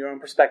that from your own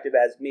perspective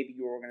as maybe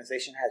your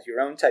organization has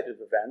your own type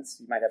of events.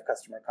 You might have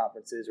customer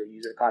conferences or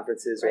user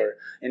conferences or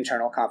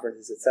internal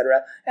conferences,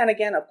 etc. And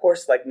again, of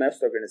course, like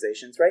most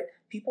organizations, right,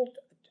 people,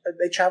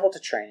 they travel to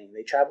training,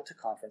 they travel to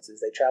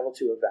conferences, they travel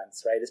to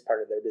events, right, as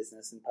part of their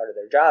business and part of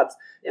their jobs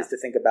is to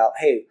think about,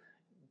 hey,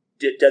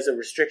 does a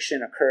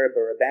restriction, a curb,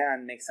 or a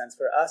ban make sense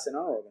for us in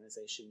our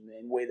organization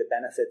and weigh the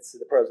benefits,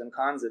 the pros and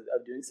cons of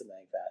doing something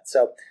like that?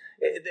 So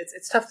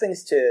it's tough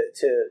things to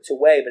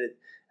weigh, but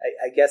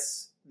I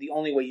guess the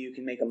only way you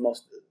can make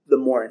the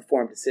more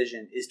informed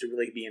decision is to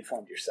really be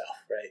informed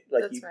yourself, right?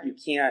 Like you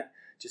can't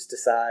just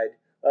decide,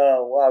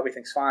 oh, well,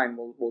 everything's fine,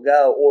 we'll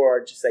go, or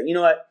just say, you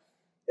know what,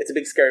 it's a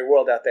big scary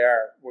world out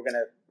there, we're going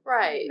to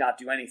not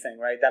do anything,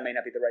 right? That may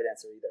not be the right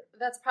answer either.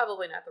 That's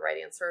probably not the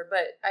right answer,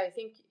 but I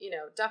think,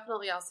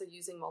 definitely also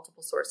using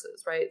multiple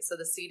sources, right? So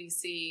the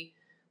CDC,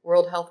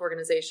 World Health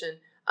Organization.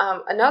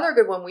 Another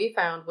good one we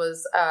found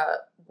was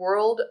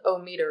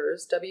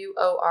Worldometers,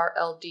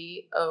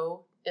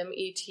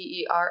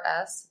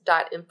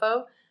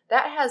 WORLDOMETERS.info.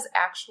 That has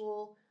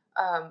actual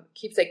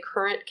keeps a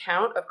current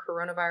count of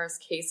coronavirus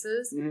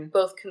cases. Now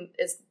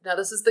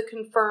this is the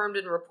confirmed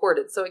and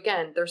reported. So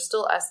again, they're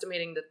still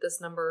estimating that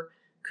this number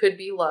could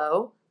be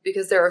low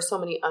because there are so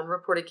many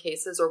unreported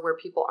cases or where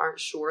people aren't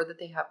sure that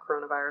they have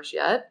coronavirus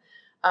yet.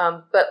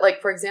 But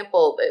like, for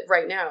example,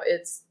 right now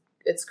it's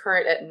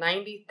current at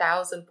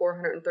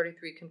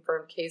 90,433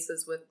 confirmed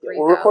cases with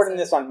 3,000. We're recording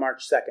this on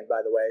March 2nd,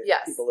 by the way.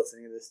 Yes. People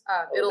listening to this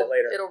a little bit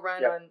later. It'll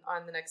run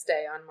on the next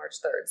day, on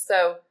March 3rd.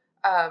 So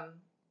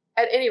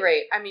at any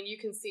rate, I mean, you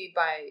can see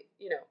by,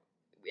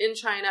 in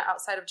China,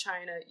 outside of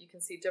China, you can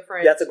see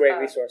different. That's a great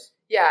resource.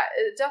 Yeah,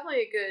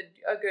 definitely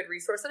a good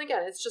resource. And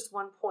again, it's just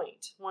one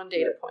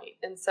data point.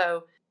 And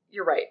so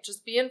you're right.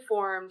 Just be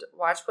informed.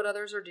 Watch what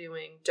others are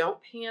doing. Don't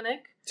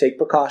panic. Take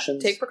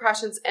precautions.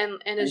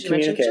 And as you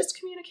mentioned, just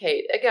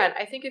communicate. Again,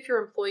 I think if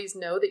your employees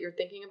know that you're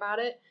thinking about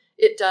it,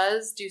 it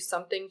does do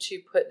something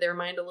to put their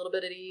mind a little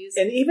bit at ease.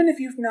 And even if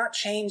you've not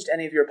changed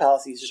any of your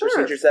policies or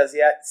procedures as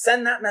yet,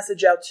 send that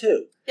message out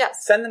too.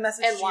 Yes. Send the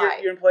message to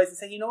your employees and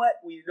say, you know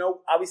what,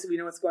 obviously we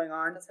know what's going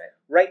on. That's right.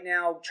 Right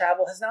now,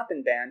 travel has not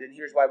been banned, and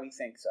here's why we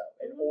think so.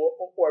 And,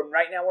 or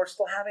right now we're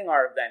still having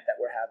our event that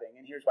we're having,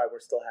 and here's why we're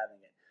still having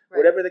it. Right.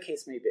 Whatever the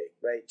case may be,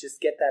 right? Just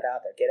get that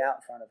out there. Get out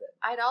in front of it.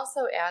 I'd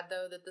also add,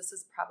 though, that this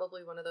is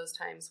probably one of those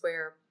times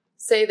where,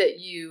 say that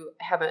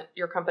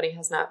your company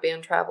has not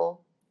banned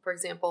travel, for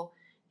example,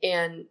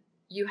 and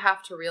you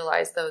have to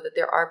realize, though, that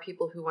there are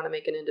people who want to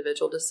make an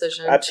individual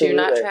decision to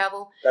not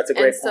travel. That's a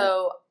great point.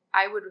 So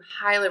I would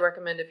highly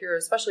recommend, if you're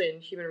especially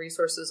in human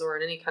resources or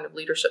in any kind of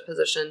leadership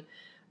position,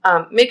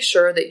 make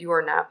sure that you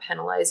are not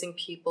penalizing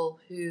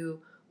people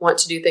who want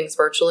to do things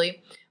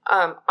virtually.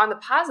 On the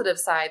positive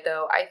side,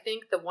 though, I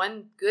think the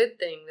one good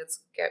thing that's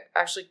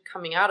actually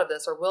coming out of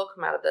this or will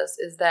come out of this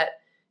is that,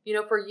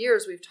 for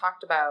years we've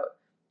talked about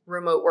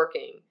remote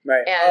working,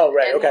 right?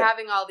 And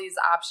having all these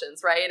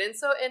options, right?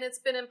 And it's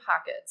been in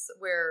pockets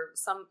where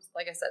some,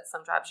 like I said,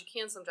 some jobs you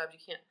can, some jobs you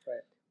can't.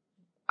 Right.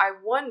 I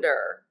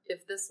wonder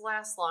if this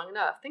lasts long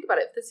enough. Think about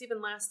it. If this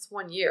even lasts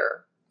 1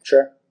 year.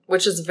 Sure.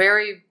 Which is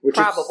very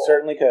probable. It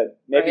certainly could.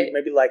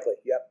 Maybe likely.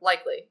 Yep.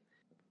 Likely.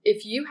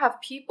 If you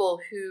have people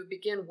who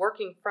begin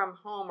working from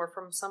home or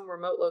from some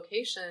remote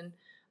location,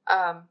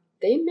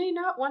 they may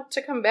not want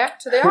to come back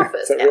to the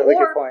office. That's a really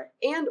good point.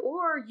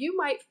 Or you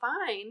might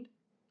find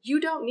you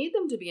don't need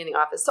them to be in the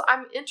office. So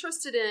I'm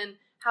interested in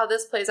how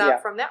this plays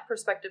out from that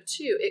perspective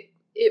too.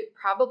 It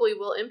probably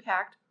will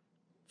impact,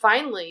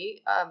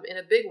 finally, in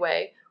a big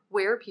way,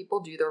 where people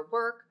do their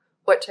work,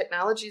 what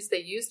technologies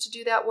they use to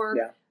do that work.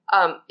 Yeah.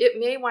 It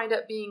may wind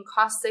up being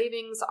cost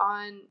savings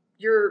on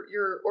your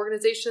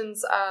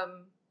organization's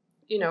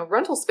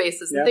rental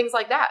spaces and things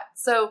like that.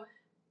 So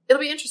it'll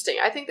be interesting.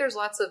 I think there's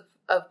lots of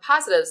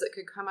positives that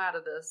could come out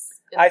of this.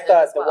 I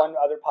thought the one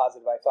other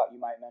positive I thought you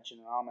might mention,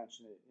 and I'll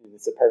mention it, and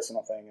it's a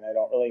personal thing, and I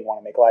don't really want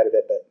to make light of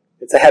it, but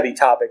it's a heavy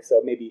topic,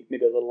 so maybe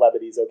a little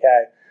levity is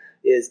okay,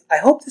 is I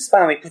hope this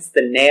finally puts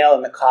the nail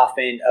in the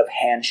coffin of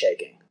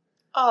handshaking.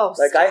 Oh,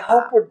 like, stop. I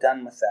hope we're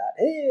done with that.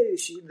 Hey,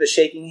 the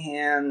shaking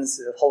hands,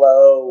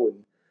 hello,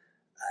 and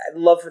I'd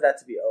love for that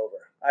to be over.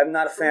 I'm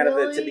not a fan of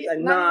it to be.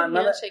 I'm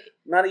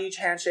not a huge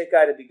handshake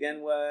guy to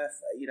begin with.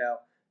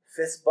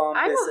 Fist bump.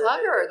 I'm a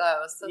hugger,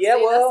 though. So yeah,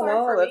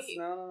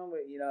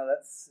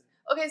 that's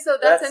okay. So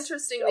that's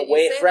interesting that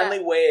you say friendly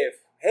that. Wave.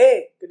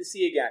 Hey, good to see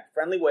you again.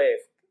 Friendly wave.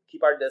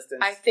 Keep our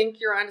distance. I think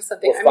you're onto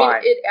something. We're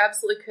fine. It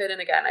absolutely could. And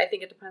again, I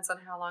think it depends on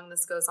how long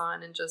this goes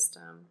on and just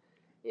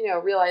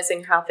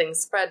realizing how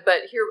things spread.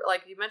 But here,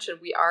 like you mentioned,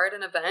 we are at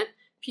an event.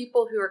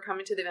 People who are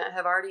coming to the event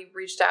have already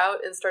reached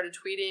out and started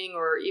tweeting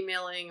or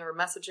emailing or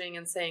messaging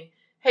and saying,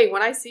 "Hey,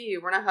 when I see you,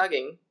 we're not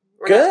hugging.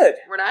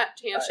 We're not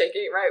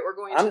handshaking, right? We're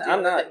going to do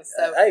other things.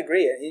 So. I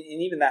agree.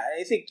 And even that,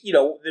 I think,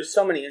 there's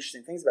so many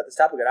interesting things about this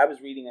topic. I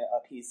was reading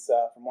a piece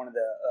from one of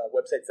the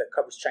websites that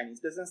covers Chinese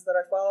business that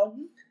I follow.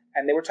 Mm-hmm.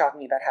 And they were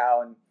talking about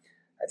how, and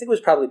I think it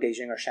was probably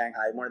Beijing or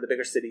Shanghai, one of the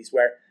bigger cities,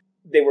 where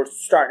they were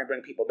starting to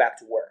bring people back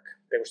to work.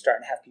 They were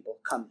starting to have people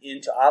come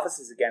into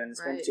offices again in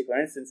this one particular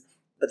instance.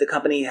 But the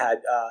company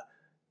had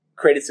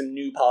created some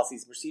new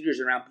policies and procedures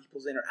around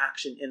people's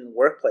interaction in the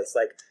workplace.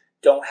 Like,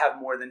 don't have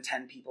more than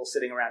 10 people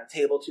sitting around a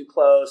table too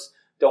close.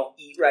 Don't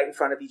eat right in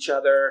front of each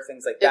other,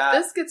 things like that.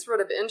 If this gets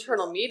rid of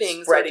internal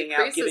meetings, spreading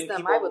out, giving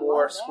people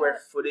more square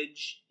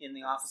footage in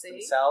the office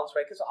themselves,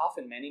 right? Because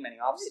often many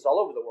offices all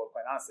over the world,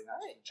 quite honestly,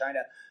 not just in China,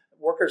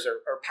 workers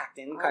are packed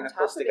in kind of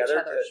close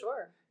together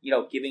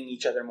giving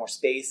each other more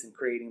space and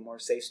creating more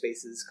safe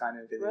spaces kind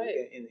of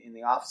in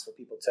the office for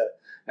people to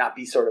not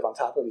be sort of on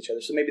top of each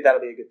other. So maybe that'll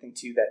be a good thing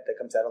too that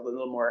comes out, a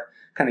little more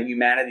kind of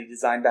humanity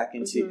designed back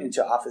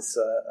into office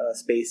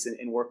space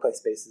and workplace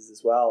spaces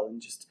as well,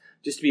 and just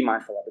to be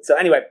mindful of it. So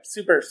anyway,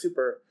 super,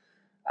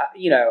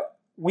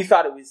 we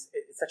thought it's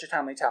such a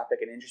timely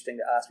topic and interesting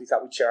to us. We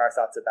thought we'd share our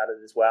thoughts about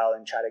it as well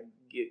and try to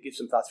give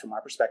some thoughts from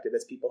our perspective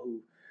as people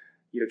who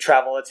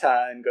travel a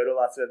ton, go to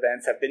lots of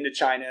events, have been to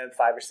China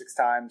 5 or 6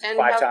 times, and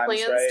 5 have times,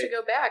 plans right? to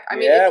go back. I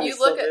mean, if you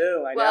look at,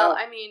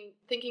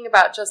 thinking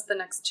about just the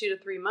next 2 to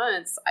 3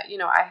 months,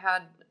 I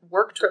had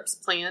work trips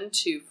planned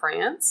to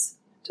France,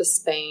 to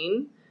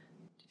Spain,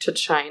 to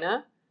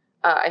China.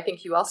 I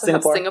think you also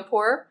have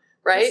Singapore,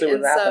 right?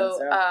 And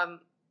so,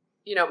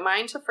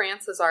 mine to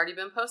France has already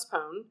been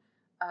postponed.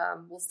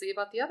 We'll see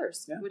about the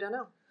others. Yeah. We don't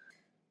know.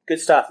 Good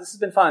stuff. This has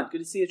been fun. Good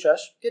to see you,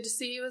 Trish. Good to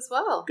see you as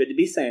well. Good to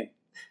be sane.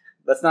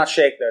 Let's not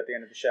shake, though, at the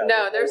end of the show.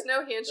 No, there's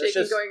no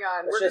handshaking going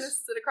on. We're going to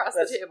sit across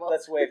the table.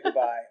 Let's wave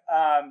goodbye.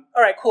 All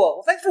right, cool.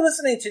 Well, thanks for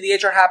listening to the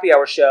HR Happy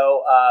Hour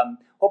show.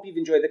 Hope you've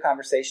enjoyed the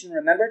conversation.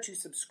 Remember to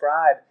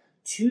subscribe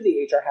to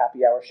the HR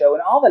Happy Hour show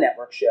and all the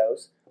network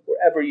shows,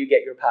 wherever you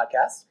get your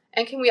podcasts.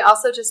 And can we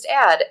also just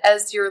add,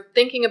 as you're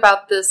thinking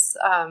about this,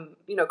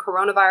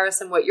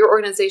 coronavirus and what your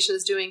organization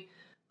is doing,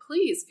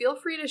 please feel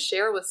free to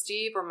share with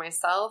Steve or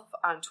myself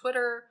on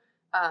Twitter.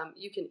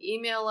 You can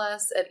email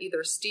us at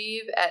either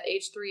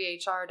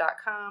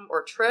steve@h3hr.com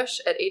or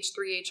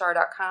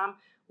trish@h3hr.com.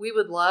 We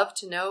would love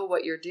to know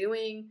what you're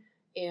doing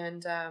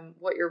and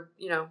what your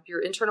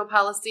internal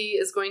policy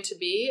is going to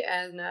be,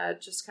 and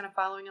just kind of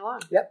following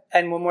along. Yep.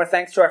 And one more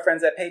thanks to our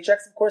friends at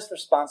Paychex, of course, for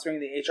sponsoring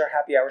the HR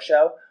Happy Hour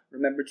show.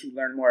 Remember to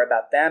learn more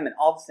about them and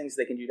all the things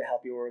they can do to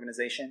help your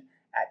organization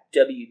at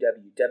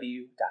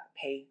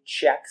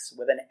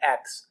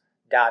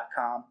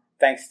www.paychex.com.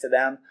 Thanks to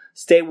them.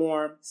 Stay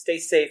warm. Stay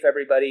safe,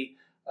 everybody.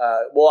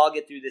 We'll all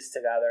get through this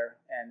together.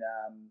 And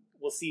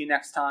we'll see you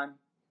next time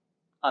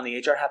on the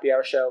HR Happy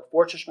Hour show.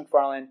 For Trish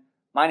McFarlane,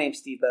 my name's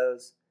Steve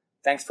Bowes.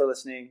 Thanks for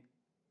listening.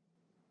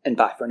 And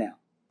bye for now.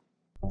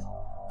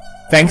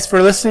 Thanks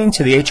for listening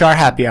to the HR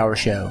Happy Hour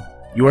show,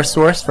 your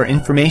source for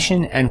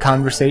information and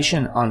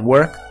conversation on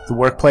work, the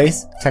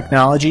workplace,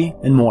 technology,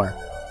 and more.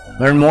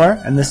 Learn more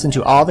and listen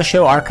to all the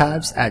show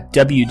archives at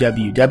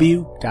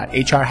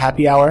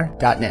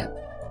www.hrhappyhour.net.